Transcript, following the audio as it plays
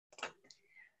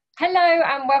Hello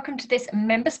and welcome to this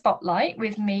Member Spotlight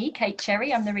with me, Kate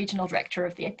Cherry. I'm the Regional Director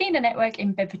of the Athena Network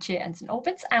in Bedfordshire and St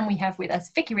Albans, and we have with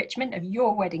us Vikki Richman of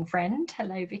Your Wedding Friend.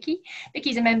 Hello, Vikki.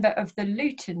 Vikki's a member of the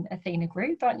Luton Athena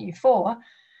group, aren't you? For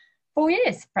 4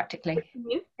 years, practically.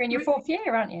 Yeah. You're in your fourth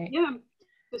year, aren't you? Yeah,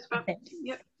 just about.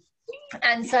 Yeah.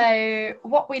 And so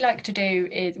what we like to do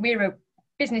is we're a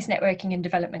business networking and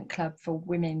development club for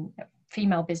women,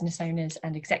 female business owners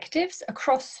and executives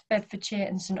across Bedfordshire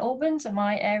and St Albans are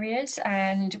my areas.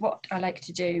 And what I like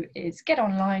to do is get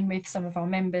online with some of our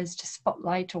members to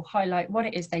spotlight or highlight what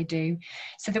it is they do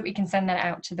so that we can send that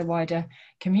out to the wider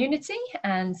community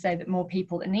and so that more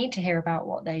people that need to hear about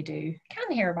what they do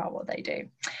can hear about what they do.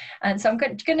 And so I'm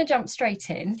going to jump straight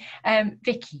in.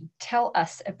 Vikki, tell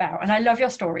us about, and I love your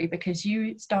story because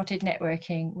you started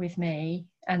networking with me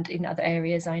and in other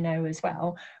areas I know as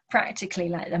well, practically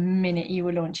like the minute you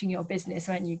were launching your business,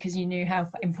 weren't you? Because you knew how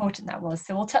important that was.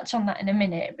 So we'll touch on that in a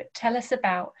minute, but tell us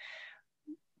about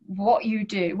what you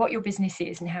do, what your business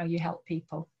is and how you help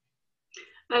people.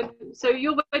 So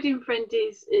Your Wedding Friend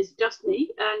is just me,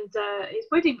 and it's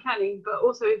wedding planning, but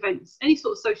also events, any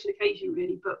sort of social occasion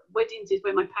really, but weddings is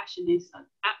where my passion is. I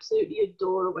absolutely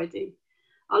adore a wedding.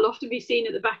 I'll often be seen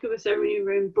at the back of a ceremony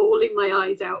room bawling my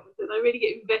eyes out because I really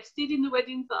get invested in the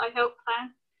weddings that I help plan,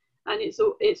 and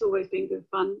it's always been good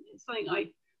fun. It's something I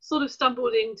sort of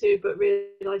stumbled into but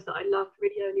realised that I loved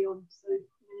really early on, so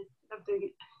yeah, love doing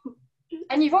it.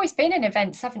 And you've always been in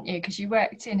events, haven't you? Because you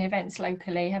worked in events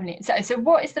locally, haven't you? So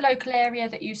what is the local area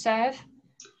that you serve?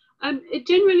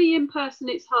 Generally in person,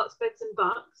 it's hearts, beds and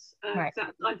bucks. Right.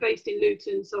 I'm based in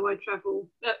Luton, so I travel.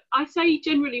 I say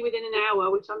generally within an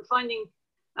hour, which I'm finding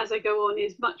as I go on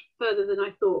is much further than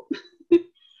I thought.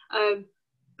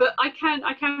 But I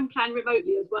can plan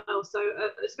remotely as well. So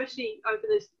especially over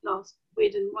this last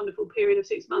weird and wonderful period of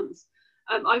 6 months,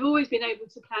 I've always been able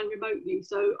to plan remotely.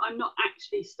 So I'm not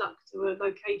actually stuck to a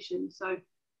location. So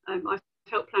I've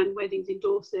helped plan weddings in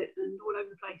Dorset and all over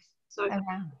the place. So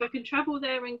if I can travel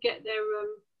there and get there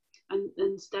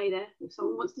and stay there, if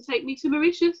someone wants to take me to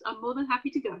Mauritius, I'm more than happy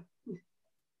to go.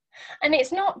 And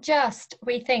it's not just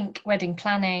we think wedding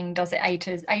planning does it A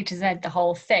to Z, the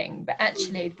whole thing, but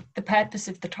actually the purpose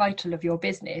of the title of your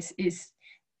business is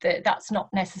that's not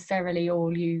necessarily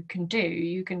all you can do.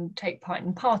 You can take part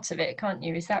in parts of it, can't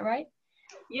you? Is that right?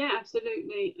 Yeah,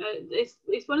 absolutely.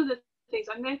 It's one of the things.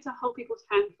 I'm there to hold people's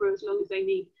hand for as long as they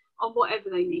need on whatever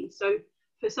they need. So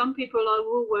for some people, I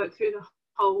will work through the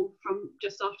whole from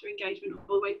just after engagement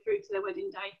all the way through to their wedding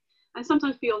day, and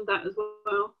sometimes beyond that as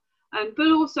well.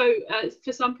 But also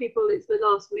for some people, it's the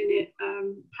last minute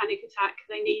panic attack.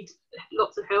 They need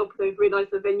lots of help. They've realised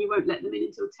the venue won't let them in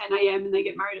until 10 a.m. and they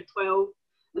get married at 12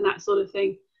 and that sort of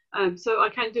thing. So I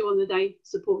can do on the day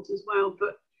support as well.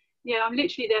 But yeah, I'm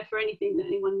literally there for anything that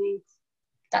anyone needs.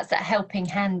 That's that helping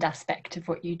hand aspect of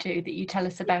what you do that you tell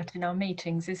us about in our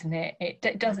meetings, isn't it?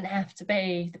 It doesn't have to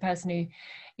be the person who,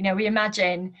 you know, we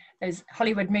imagine those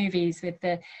Hollywood movies with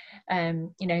the,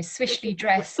 you know, swishly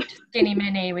dressed skinny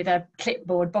mini with a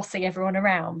clipboard bossing everyone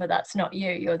around, but that's not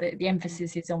you. You're the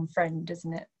emphasis is on friend,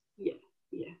 isn't it?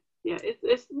 Yeah.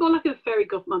 It's more like a fairy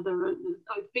godmother, and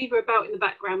I beaver about in the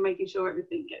background, making sure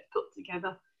everything gets put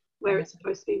together where it's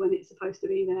supposed to be when it's supposed to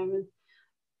be there. And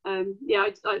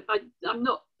I'm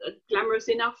not glamorous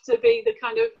enough to be the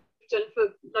kind of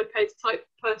Jennifer Lopez type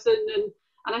person,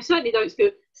 and I certainly don't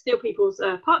steal people's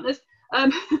partners.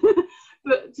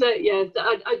 But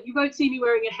you won't see me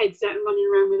wearing a headset and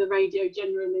running around with a radio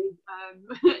generally. I'm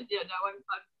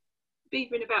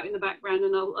beavering about in the background,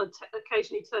 and I'll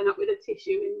occasionally turn up with a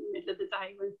tissue in the middle of the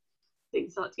day when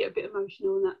things start to get a bit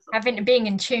emotional and that sort of being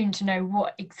in tune to know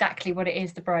exactly what it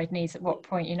is the bride needs at what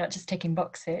point. You're not just ticking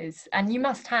boxes, and you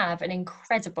must have an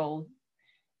incredible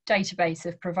database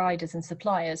of providers and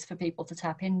suppliers for people to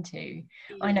tap into.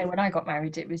 I know when I got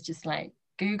married it was just like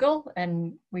Google,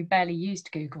 and we barely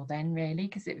used Google then really,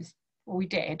 because it was, well, we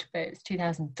did, but it was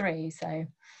 2003, so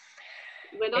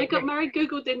when I got married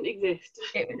Google didn't exist.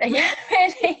 Yeah, really.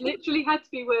 It literally had to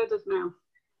be word of mouth.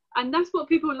 And that's what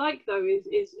people like, though,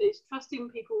 is trusting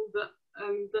people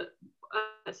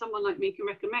that someone like me can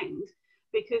recommend,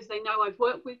 because they know I've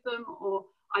worked with them, or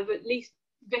I've at least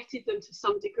vetted them to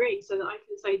some degree, so that I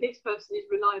can say this person is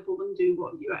reliable and do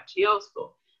what you actually ask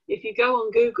for. If you go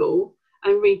on Google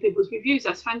and read people's reviews,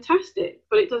 that's fantastic,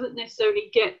 but it doesn't necessarily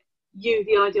get you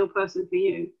the ideal person for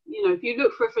you. You know, if you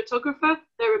look for a photographer,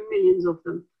 there are millions of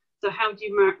them. So how do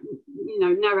you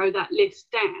narrow that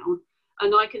list down?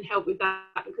 And I can help with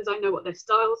that because I know what their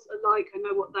styles are like. I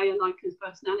know what they are like as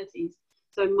personalities.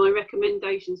 So my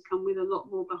recommendations come with a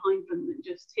lot more behind them than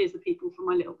just here's the people from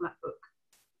my little black book.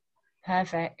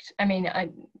 Perfect. I mean,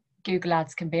 Google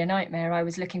Ads can be a nightmare. I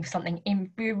was looking for something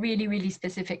really, really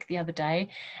specific the other day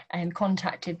and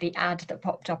contacted the ad that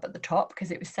popped up at the top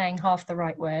because it was saying half the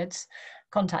right words,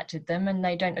 contacted them, and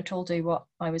they don't at all do what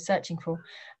I was searching for.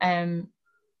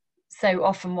 So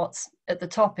often what's at the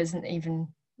top isn't even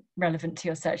relevant to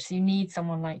your search. So you need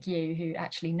someone like you who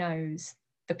actually knows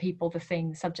the people, the thing,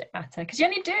 the subject matter, because you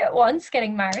only do it once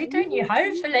getting married, don't you?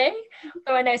 Hopefully.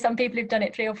 Though I know some people who've done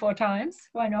it 3 or 4 times.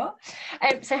 Why not?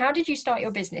 So how did you start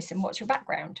your business and what's your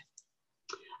background?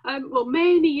 Well,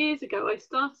 many years ago, I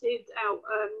started out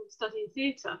studying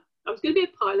theatre. I was going to be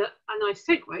a pilot, and I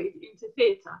segued into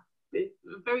theatre. A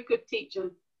very good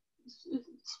teacher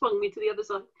swung me to the other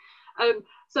side.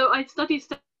 So I studied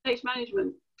stage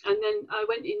management, and then I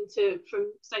went into,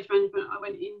 from stage management, I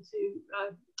went into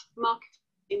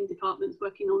marketing departments,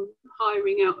 working on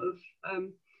hiring out of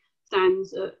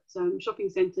stands at shopping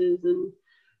centres, and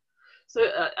so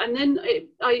and then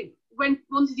I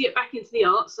wanted to get back into the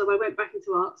arts, so I went back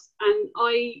into arts, and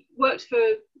I worked for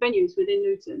venues within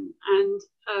Luton, and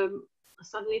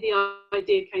suddenly the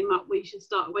idea came up, we should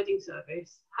start a wedding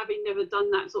service, having never done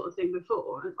that sort of thing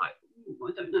before. I was like,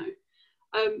 I don't know.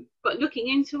 But looking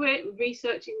into it,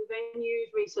 researching the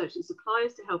venues, researching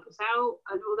suppliers to help us out,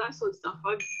 and all that sort of stuff,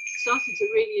 I started to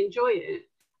really enjoy it.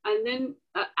 And then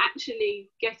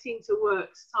actually getting to work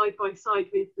side by side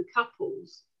with the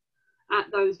couples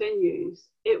at those venues,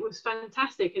 it was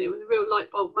fantastic, and it was a real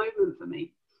light bulb moment for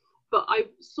me. But I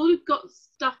sort of got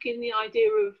stuck in the idea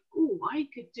of, oh, I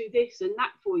could do this and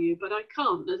that for you, but I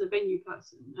can't as a venue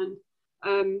person.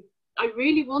 And I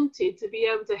really wanted to be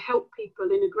able to help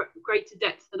people in a greater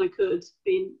depth than I could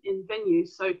in venues.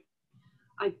 So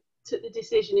I took the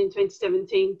decision in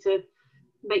 2017 to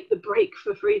make the break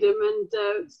for freedom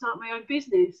and start my own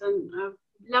business, and I've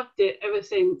loved it ever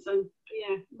since. And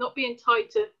yeah, not being tied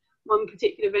to one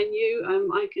particular venue,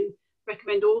 I can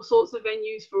recommend all sorts of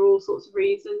venues for all sorts of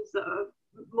reasons that are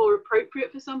more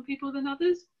appropriate for some people than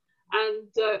others. And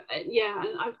yeah,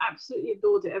 and I've absolutely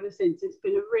adored it ever since. It's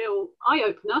been a real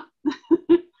eye-opener,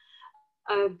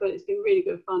 but it's been really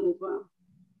good fun as well.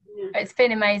 Yeah. It's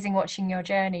been amazing watching your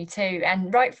journey too,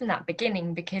 and right from that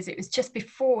beginning, because it was just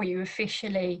before you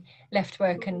officially left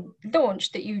work and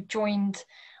launched that you joined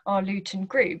our Luton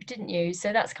group, didn't you?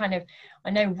 So that's kind of, I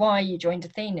know why you joined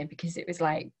Athena, because it was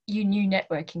like you knew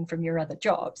networking from your other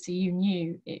job, so you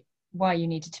knew why you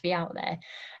needed to be out there.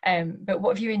 But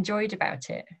what have you enjoyed about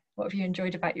it? What have you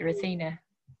enjoyed about your Athena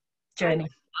journey?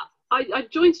 I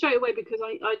joined straight away because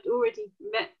I'd already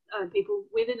met people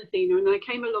within Athena, and I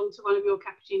came along to one of your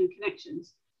cappuccino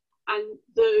connections, and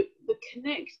the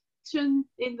connection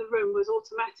in the room was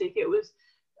automatic. It was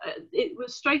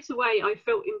straight away, I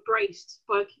felt embraced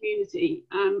by a community,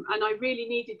 and I really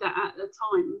needed that at the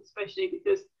time, especially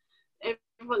because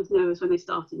everyone's nervous when they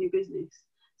start a new business.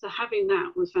 So having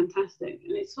that was fantastic,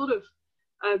 and it's sort of,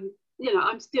 you know,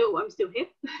 I'm still here.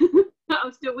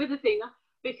 I'm still with Athena,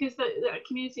 because the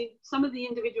community, some of the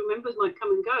individual members might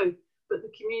come and go, but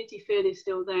the community feel is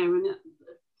still there. And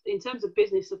in terms of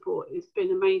business support, it's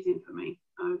been amazing for me.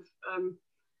 I've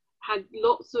had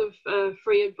lots of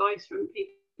free advice from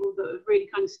people that have really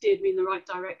kind of steered me in the right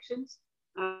directions,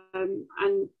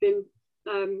 and been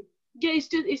yeah, it's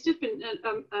just been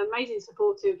amazing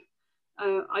supportive.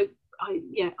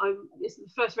 It's the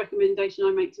first recommendation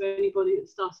I make to anybody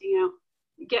that's starting out.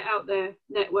 Get out there,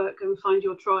 network, and find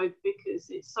your tribe, because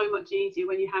it's so much easier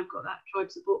when you have got that tribe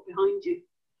support behind you.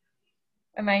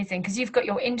 Amazing, because you've got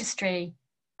your industry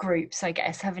groups, I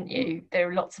guess, haven't you? There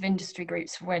are lots of industry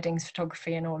groups for weddings,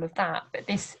 photography and all of that, but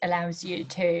this allows you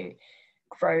to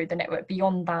grow the network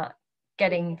beyond that,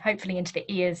 getting hopefully into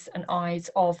the ears and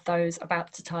eyes of those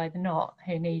about to tie the knot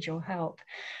who need your help.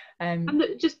 And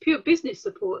just pure business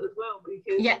support as well,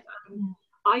 because yeah.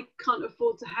 I can't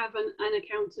afford to have an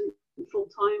accountant full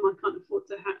time. I can't afford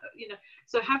to have, you know,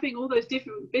 so having all those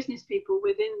different business people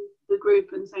within the group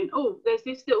and saying, oh, there's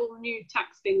this little new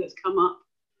tax thing that's come up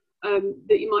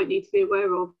that you might need to be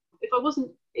aware of. If I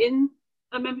wasn't in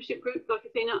a membership group like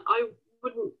Athena, I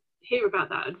wouldn't hear about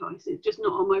that advice. It's just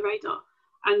not on my radar.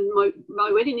 And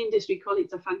my wedding industry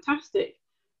colleagues are fantastic,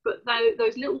 but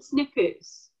those little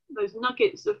snippets, those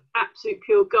nuggets of absolute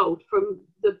pure gold from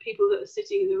the people that are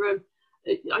sitting in the room,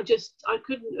 I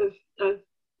couldn't have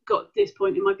got to this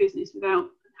point in my business without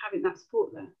having that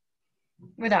support there.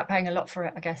 Without paying a lot for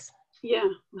it, I guess. Yeah.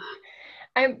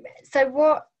 So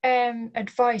what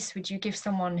advice would you give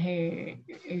someone who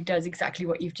does exactly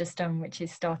what you've just done, which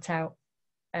is start out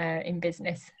in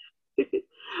business?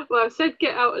 Well, I've said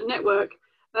get out and network.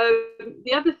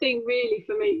 The other thing really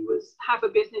for me was have a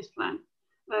business plan.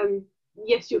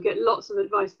 Yes, you'll get lots of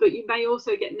advice, but you may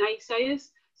also get naysayers.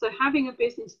 So having a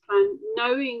business plan,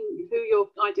 knowing who your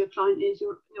ideal client is,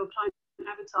 your client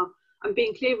avatar, and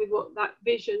being clear with what that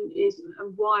vision is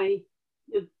and why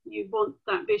you want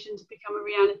that vision to become a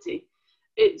reality,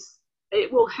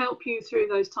 it will help you through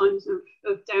those times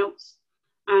of doubts,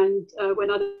 and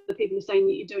when other people are saying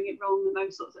that you're doing it wrong and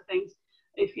those sorts of things.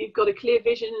 If you've got a clear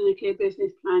vision and a clear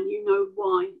business plan, you know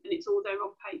why, and it's all there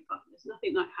on paper. There's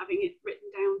nothing like having it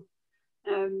written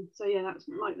down. So yeah, that's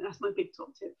my big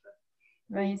top tip.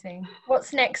 Amazing.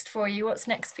 What's next for you? What's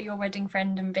next for your wedding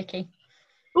friend and Vikky?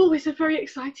 Oh, it's a very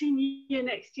exciting year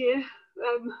next year.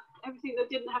 Everything that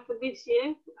didn't happen this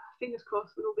year, fingers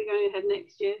crossed, will all be going ahead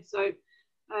next year. So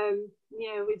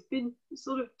yeah, we've been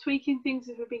sort of tweaking things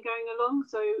as we've been going along.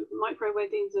 So micro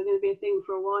weddings are going to be a thing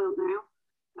for a while now.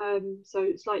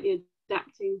 So slightly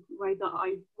adapting the way that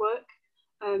I work.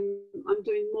 I'm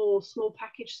doing more small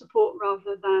package support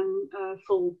rather than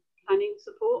full planning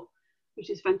support, which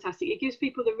is fantastic. It gives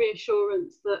people the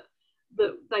reassurance that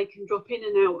they can drop in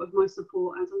and out of my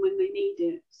support as and when they need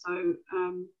it. So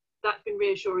that's been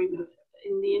reassuring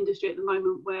in the industry at the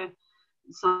moment, where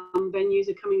some venues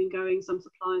are coming and going, some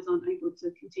suppliers aren't able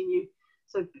to continue.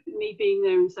 So me being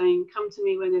there and saying, come to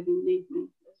me whenever you need me,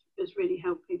 has really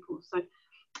helped people. So,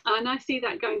 and I see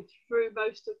that going through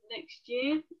most of next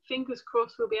year. Fingers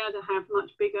crossed we'll be able to have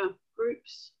much bigger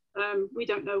groups. We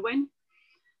don't know when.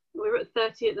 We're at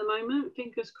 30 at the moment.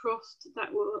 Fingers crossed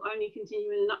that will only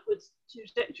continue in an upwards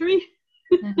trajectory.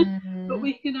 Mm-hmm. But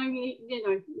we can only,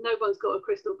 no one's got a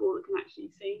crystal ball that can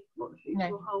actually see what the future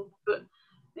will hold. But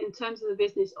in terms of the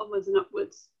business, onwards and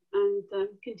upwards, and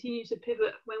continue to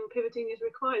pivot when pivoting is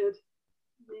required.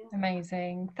 Yeah.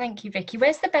 Amazing. Thank you, Vikky.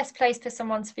 Where's the best place for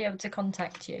someone to be able to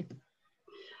contact you?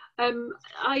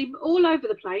 I'm all over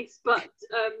the place, but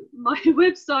my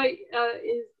website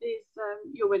is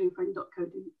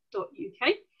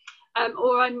yourweddingfriend.co.uk,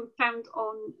 or I'm found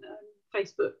on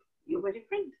Facebook, Your Wedding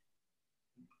Friend.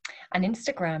 And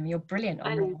Instagram, you're brilliant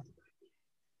on there.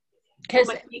 Because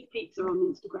my sneak peeks are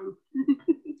on Instagram.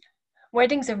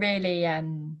 Weddings are really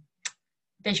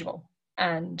visual,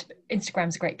 and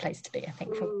Instagram's a great place to be, I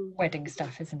think, for wedding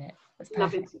stuff, isn't it? That's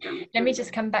perfect. Let me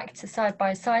just come back to side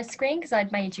by side screen, because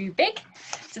I'd made you big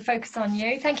to focus on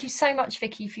you. Thank you so much,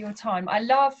 Vikky, for your time. I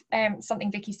love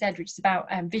something Vikky said, which is about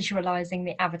visualizing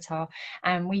the avatar,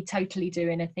 and we totally do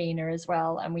in Athena as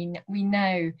well. And we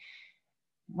know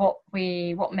what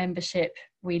membership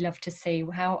we love to see,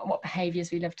 what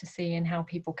behaviors we love to see, and how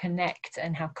people connect,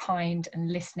 and how kind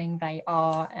and listening they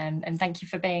are, and thank you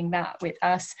for being that with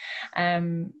us.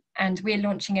 And we're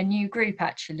launching a new group,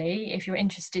 actually. If you're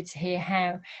interested to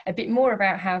hear a bit more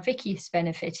about how Vikky has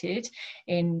benefited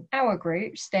in our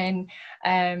groups, then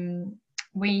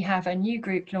we have a new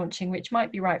group launching, which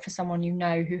might be right for someone who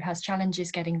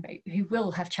will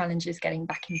have challenges getting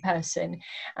back in person,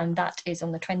 and that is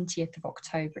on the 20th of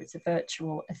October. It's a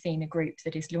virtual Athena group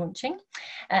that is launching.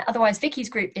 Otherwise, Vikky's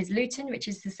group is Luton, which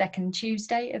is the second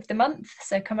Tuesday of the month,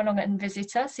 so come along and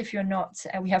visit us. If you're not,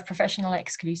 we have professional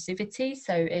exclusivity,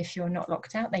 so if you're not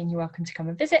locked out, then you're welcome to come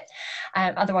and visit.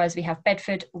 Otherwise, we have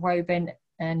Bedford, Woburn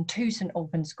and 2 St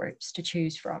Albans groups to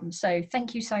choose from. So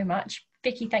thank you so much.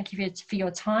 Vikky, thank you for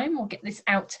your time. We'll get this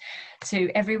out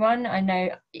to everyone. I know,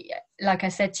 like I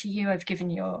said to you, I've given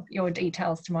your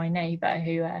details to my neighbour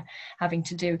who are having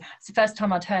to do, it's the first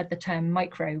time I'd heard the term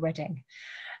micro wedding,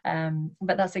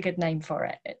 but that's a good name for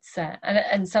it. It's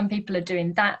and some people are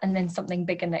doing that and then something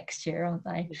bigger next year, aren't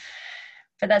they?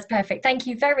 But that's perfect. Thank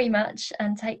you very much,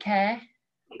 and take care.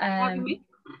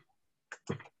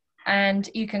 And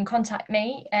you can contact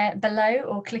me below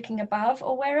or clicking above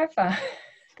or wherever.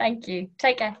 Thank you.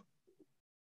 Take care.